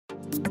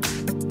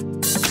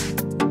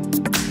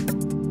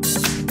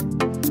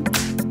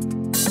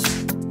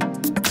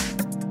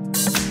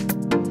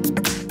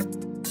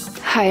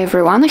Hi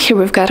everyone, here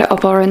we've got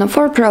OPPO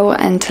Reno4 Pro,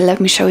 and let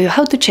me show you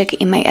how to check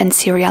IMEI and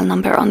serial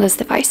number on this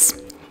device.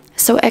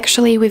 So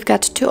actually we've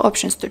got two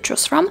options to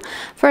choose from.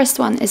 First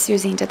one is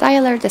using the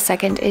dialer, the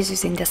second is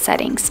using the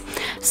settings.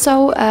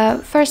 So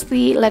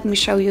firstly, let me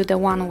show you the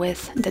one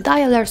with the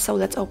dialer. So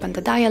let's open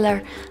the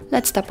dialer,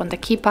 let's tap on the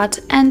keypad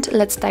and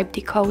let's type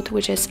the code,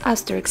 which is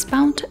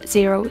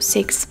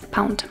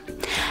 *#06#.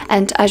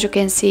 And as you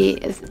can see,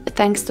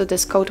 thanks to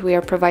this code we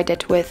are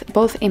provided with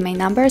both IMEI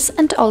numbers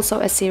and also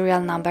a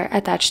serial number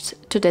attached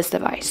to this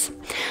device.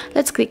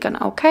 Let's click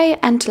on OK,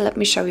 and let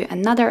me show you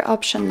another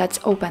option. Let's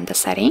open the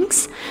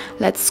settings,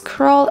 let's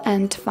scroll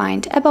and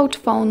find About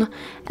Phone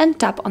and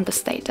tap on the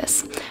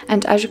status.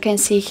 And as you can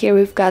see here,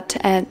 we've got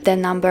the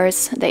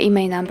numbers, the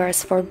IMEI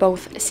numbers for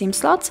both SIM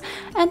slots,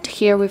 and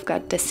here we've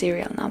got the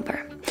serial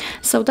number.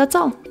 So that's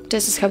all.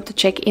 This is how to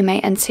check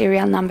IMEI and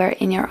serial number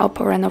in your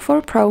OPPO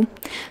Reno4 Pro.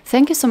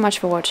 Thank you so much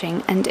for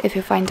watching, and if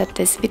you find that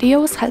this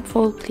video was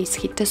helpful, please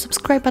hit the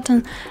subscribe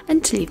button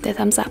and leave the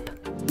thumbs up.